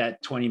 take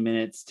that 20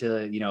 minutes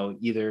to,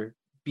 either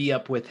be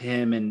up with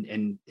him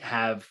and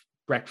have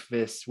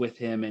breakfast with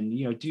him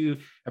and, do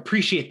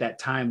appreciate that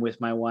time with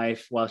my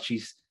wife while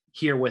she's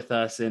here with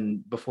us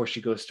and before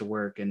she goes to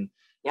work, and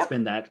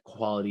spend that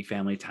quality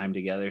family time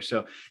together.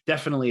 So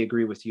definitely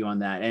agree with you on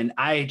that. And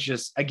I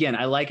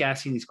like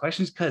asking these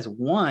questions because,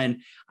 1,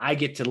 I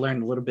get to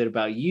learn a little bit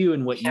about you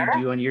and what you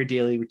do on your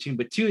daily routine,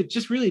 but 2, it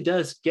just really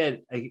does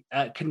get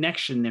a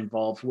connection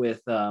involved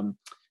with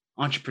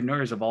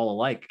entrepreneurs of all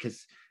alike,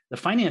 because the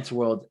finance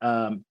world,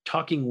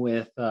 talking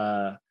with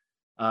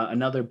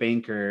another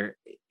banker,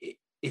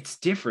 it's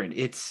different.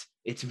 It's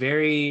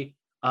very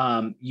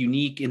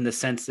unique in the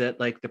sense that,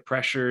 like, the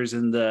pressures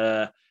and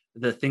the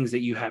things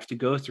that you have to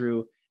go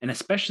through, and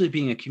especially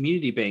being a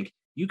community bank,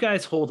 you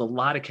guys hold a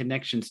lot of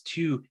connections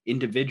to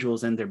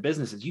individuals and their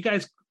businesses. You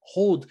guys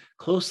hold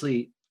close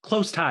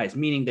ties,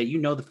 meaning that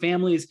the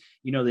families,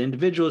 the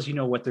individuals,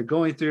 what they're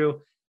going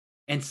through.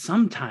 And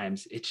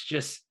sometimes it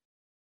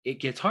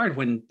gets hard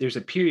when there's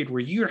a period where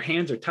your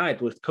hands are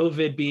tied with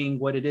COVID being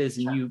what it is,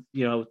 and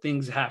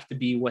things have to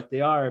be what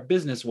they are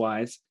business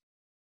wise.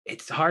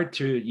 It's hard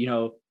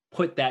to,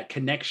 put that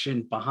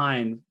connection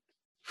behind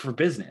for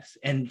business.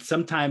 And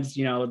sometimes,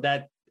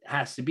 that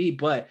has to be,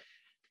 but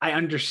I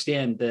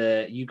understand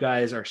that you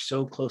guys are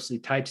so closely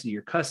tied to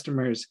your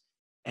customers.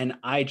 And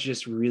I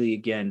just really,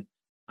 again,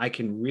 I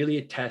can really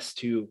attest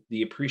to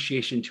the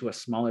appreciation to a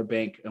smaller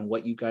bank and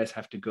what you guys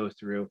have to go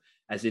through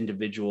as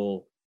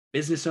individual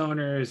business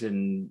owners,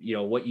 and,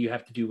 what you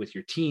have to do with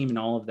your team and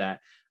all of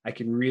that. I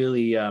can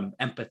really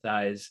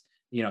empathize,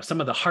 some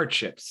of the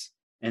hardships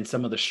and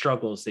some of the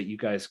struggles that you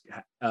guys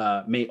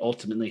may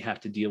ultimately have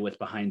to deal with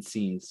behind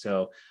scenes.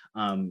 So,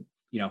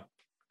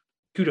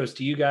 kudos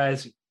to you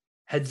guys.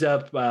 Heads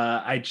up.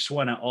 I just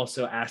want to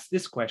also ask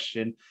this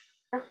question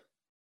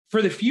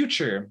for the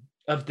future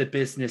of the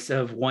business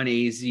of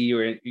 1AZ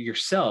or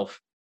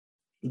yourself.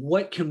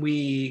 What can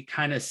we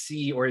kind of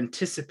see or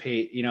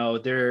anticipate?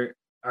 There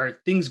are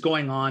things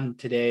going on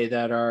today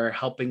that are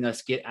helping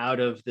us get out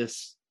of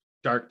this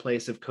dark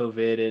place of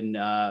COVID and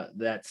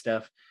that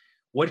stuff.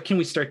 What can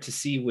we start to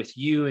see with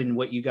you and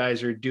what you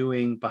guys are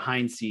doing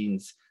behind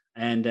scenes?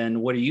 And then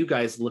what are you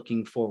guys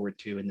looking forward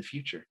to in the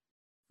future?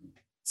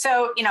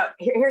 So,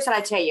 here's what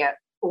I tell you.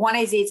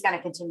 1AZ is going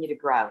to continue to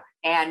grow.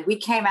 And we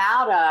came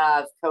out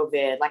of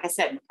COVID, like I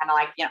said, kind of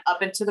like,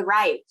 up and to the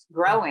right,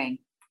 growing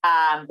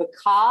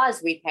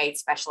because we paid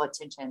special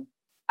attention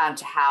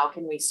to how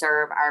can we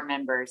serve our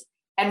members.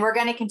 And we're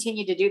going to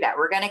continue to do that.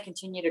 We're going to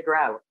continue to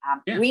grow.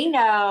 We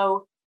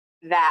know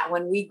that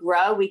when we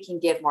grow, we can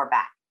give more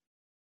back.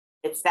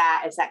 It's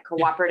that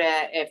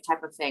cooperative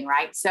type of thing,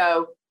 right?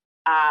 So,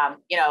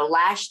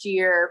 last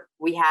year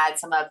we had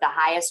some of the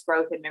highest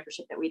growth in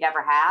membership that we'd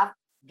ever have.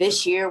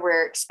 This year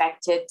we're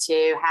expected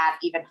to have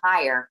even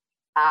higher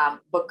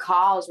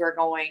because we're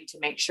going to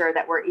make sure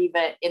that we're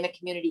even in the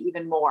community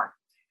even more.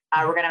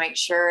 We're going to make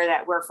sure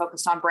that we're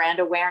focused on brand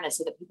awareness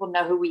so that people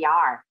know who we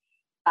are.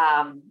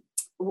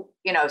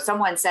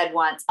 Someone said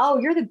once, "Oh,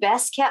 you're the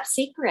best kept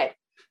secret."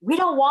 We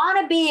don't want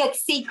to be a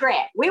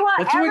secret. We want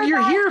That's what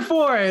you're here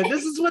for.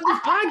 This is what this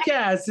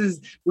podcast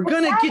is. We're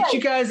going to get you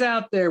guys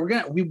out there.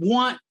 We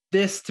want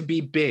this to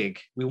be big.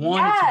 We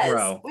want it to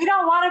grow. We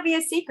don't want to be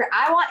a secret.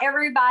 I want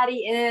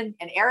everybody in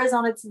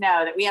Arizona to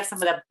know that we have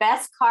some of the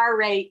best car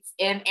rates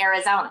in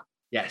Arizona.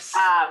 Yes.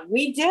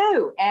 We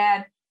do.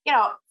 And,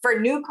 for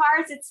new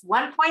cars, it's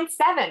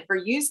 1.7. For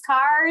used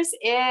cars,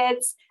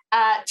 it's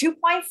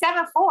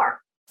 2.74.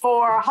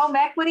 For home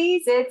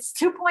equities, it's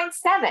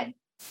 2.7.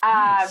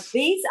 Nice.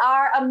 These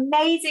are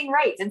amazing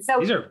rates. And so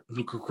these are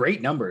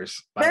great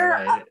numbers, by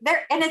they're, the way.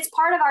 And it's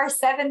part of our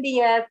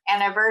 70th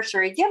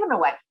anniversary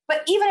giveaway.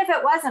 But even if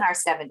it wasn't our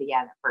 70th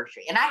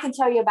anniversary, and I can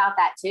tell you about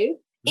that too,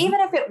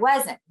 even if it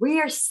wasn't, we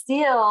are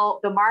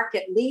still the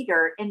market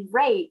leader in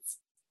rates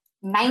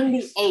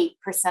 98%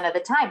 of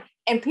the time.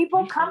 And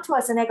people come to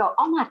us and they go,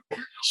 oh my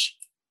gosh,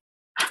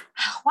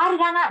 why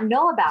did I not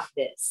know about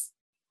this?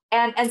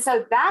 And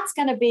so that's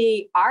going to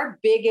be our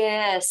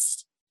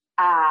biggest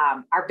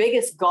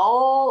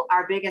goal,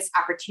 our biggest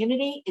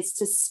opportunity is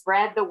to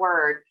spread the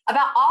word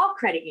about all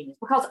credit unions,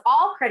 because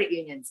all credit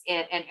unions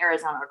in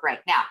Arizona are great.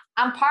 Now,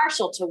 I'm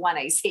partial to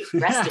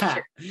 1AZ, rest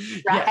assured,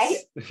 right?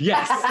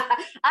 Yes.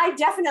 I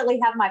definitely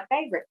have my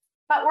favorite,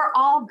 but we're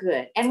all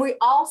good. And we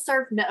all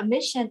serve a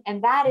mission.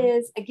 And that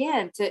is,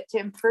 again, to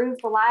improve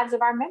the lives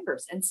of our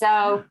members. And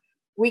so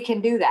we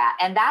can do that.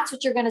 And that's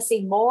what you're going to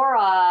see more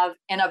of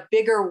in a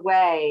bigger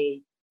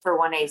way for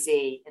 1AZ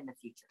in the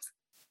future.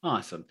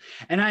 Awesome.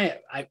 And I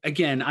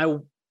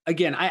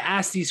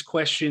ask these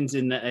questions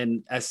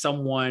and as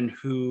someone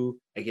who,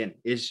 again,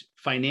 is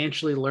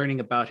financially learning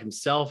about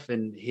himself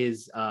and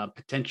his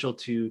potential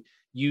to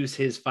use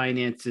his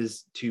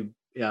finances to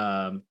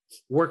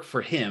work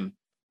for him,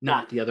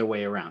 not the other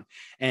way around.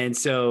 And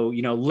so,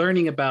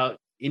 learning about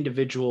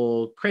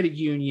individual credit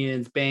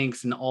unions,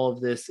 banks, and all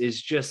of this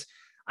is just,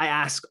 I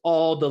ask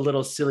all the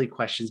little silly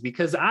questions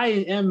because I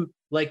am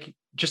like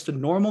just a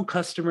normal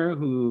customer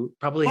who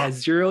probably has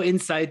zero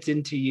insights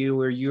into you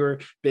or your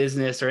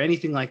business or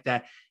anything like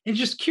that. And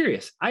just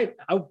curious. I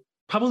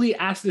probably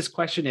ask this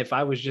question if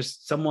I was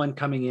just someone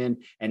coming in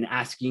and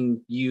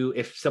asking you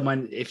if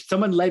someone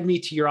led me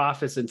to your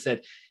office and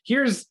said,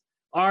 here's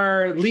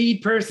our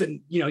lead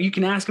person, you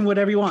can ask him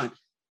whatever you want.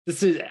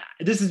 This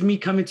is me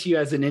coming to you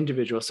as an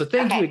individual. So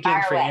thank you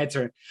again for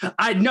answering.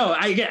 I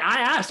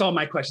asked all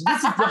my questions.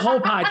 This is the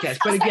whole podcast,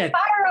 but again,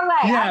 fire away.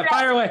 Yeah,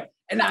 fire away.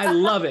 And I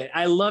love it.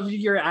 I love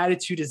your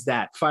attitude is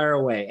that fire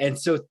away. And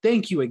so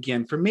thank you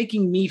again for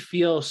making me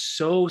feel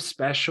so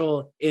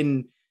special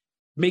in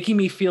making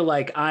me feel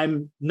like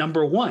I'm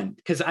number one,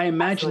 because I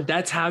imagine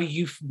that's how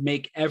you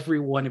make every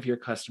one of your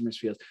customers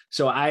feel.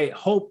 So I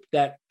hope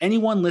that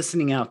anyone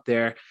listening out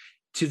there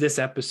to this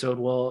episode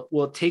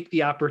will take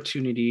the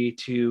opportunity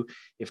to,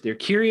 if they're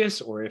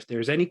curious or if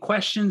there's any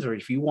questions or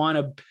if you want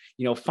to,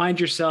 find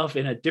yourself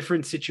in a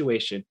different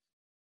situation,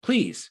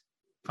 please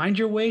find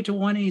your way to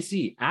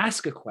 1AZ.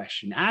 Ask a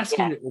question. Ask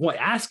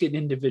an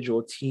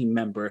individual team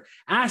member.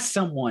 Ask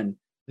someone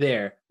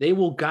there. They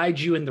will guide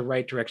you in the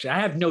right direction. I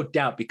have no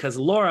doubt because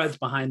Laura's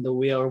behind the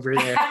wheel over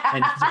there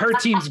and her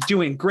team's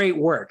doing great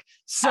work.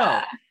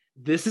 So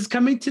this is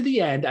coming to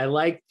the end. I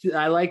like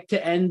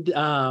to end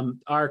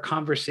our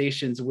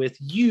conversations with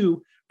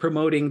you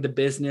promoting the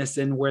business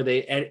and where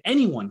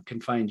anyone can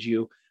find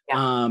you.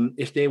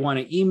 If they want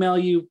to email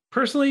you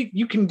personally,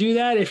 you can do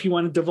that if you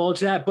want to divulge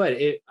that. But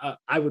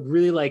I would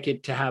really like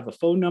it to have a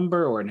phone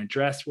number or an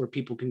address where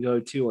people can go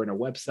to, or in a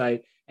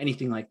website,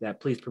 anything like that.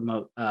 Please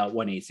promote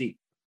 1AZ.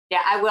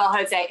 Yeah, I will,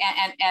 Jose.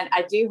 And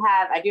I do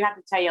have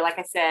to tell you, like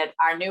I said,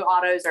 our new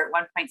autos are at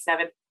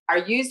 1.7. Our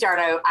used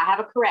auto, I have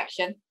a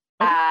correction.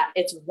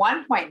 It's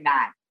 1.9,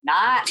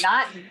 not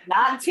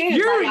 2.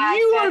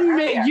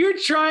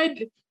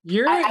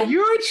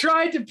 You're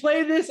trying to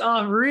play this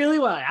off really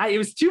well. It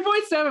was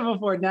 2.7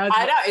 before. Now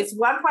I know it's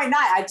 1.9.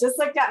 I just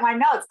looked at my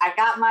notes. I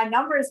got my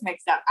numbers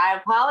mixed up. I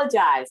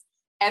apologize.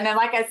 And then,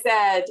 like I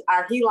said,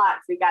 our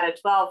HELOCs, we got a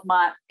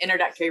 12-month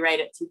introductory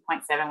rate at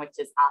 2.7, which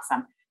is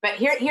awesome. But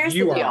here's the deal.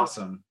 You are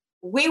awesome.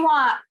 We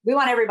want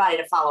everybody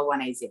to follow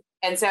 1AZ.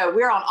 And so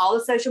we're on all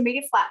the social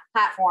media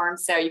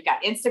platforms. So you've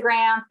got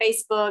Instagram,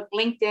 Facebook,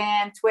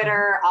 LinkedIn,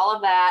 Twitter, all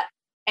of that.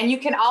 And you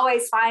can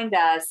always find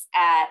us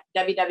at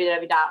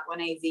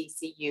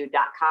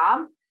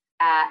www.1azcu.com.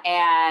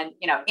 And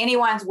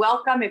anyone's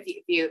welcome. If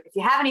you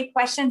have any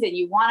questions and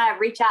you want to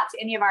reach out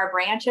to any of our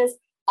branches,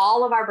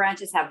 all of our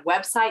branches have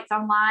websites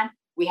online.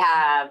 We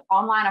have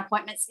online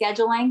appointment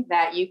scheduling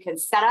that you can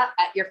set up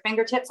at your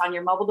fingertips on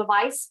your mobile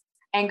device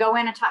and go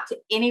in and talk to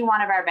any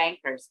one of our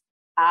bankers.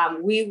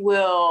 We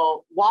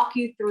will walk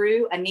you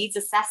through a needs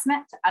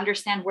assessment to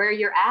understand where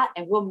you're at,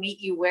 and we'll meet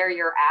you where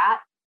you're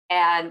at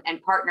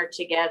and partner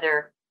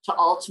together to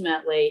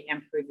ultimately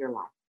improve your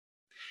life.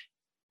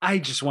 I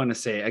just want to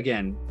say,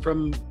 again,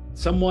 from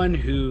someone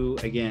who,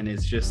 again,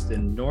 is just a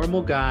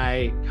normal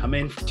guy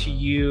coming to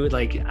you,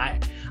 like I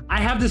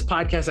have this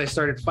podcast I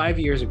started 5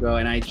 years ago,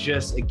 and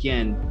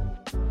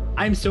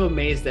I'm so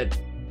amazed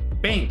that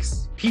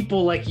banks,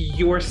 people like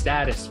your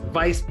status,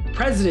 vice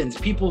presidents,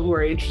 people who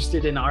are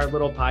interested in our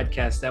little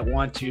podcast that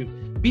want to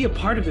be a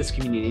part of this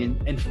community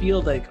and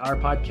feel like our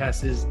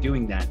podcast is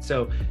doing that.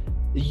 So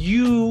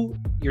you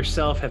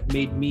yourself have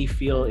made me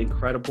feel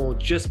incredible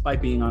just by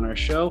being on our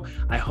show.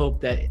 I hope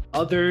that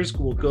others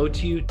will go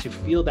to you to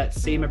feel that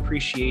same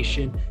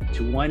appreciation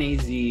to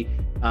 1AZ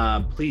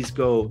please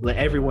go let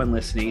everyone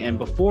listening. And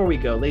before we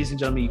go, ladies and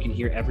gentlemen, you can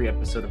hear every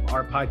episode of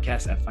our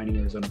podcast at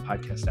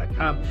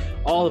findingarizonapodcast.com.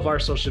 All of our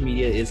social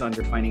media is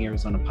under Finding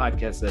Arizona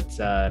Podcast. That's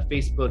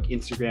Facebook,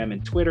 Instagram,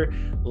 and Twitter.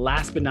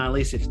 Last but not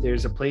least, if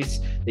there's a place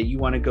that you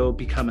want to go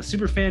become a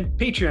super fan,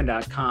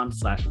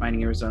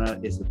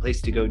 patreon.com/findingarizona is the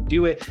place to go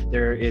do it.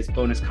 There is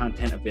bonus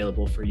content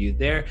available for you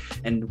there.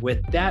 And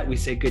with that, we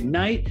say good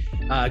night.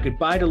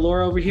 Goodbye to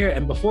Laura over here.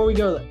 And before we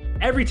go,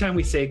 every time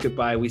we say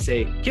goodbye, we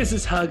say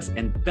kisses, hugs,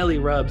 and belly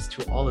rubs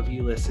to all of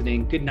you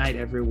listening. Good night,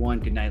 everyone.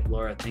 Good night,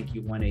 Laura. Thank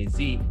you,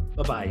 1AZ.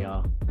 Bye-bye,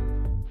 y'all.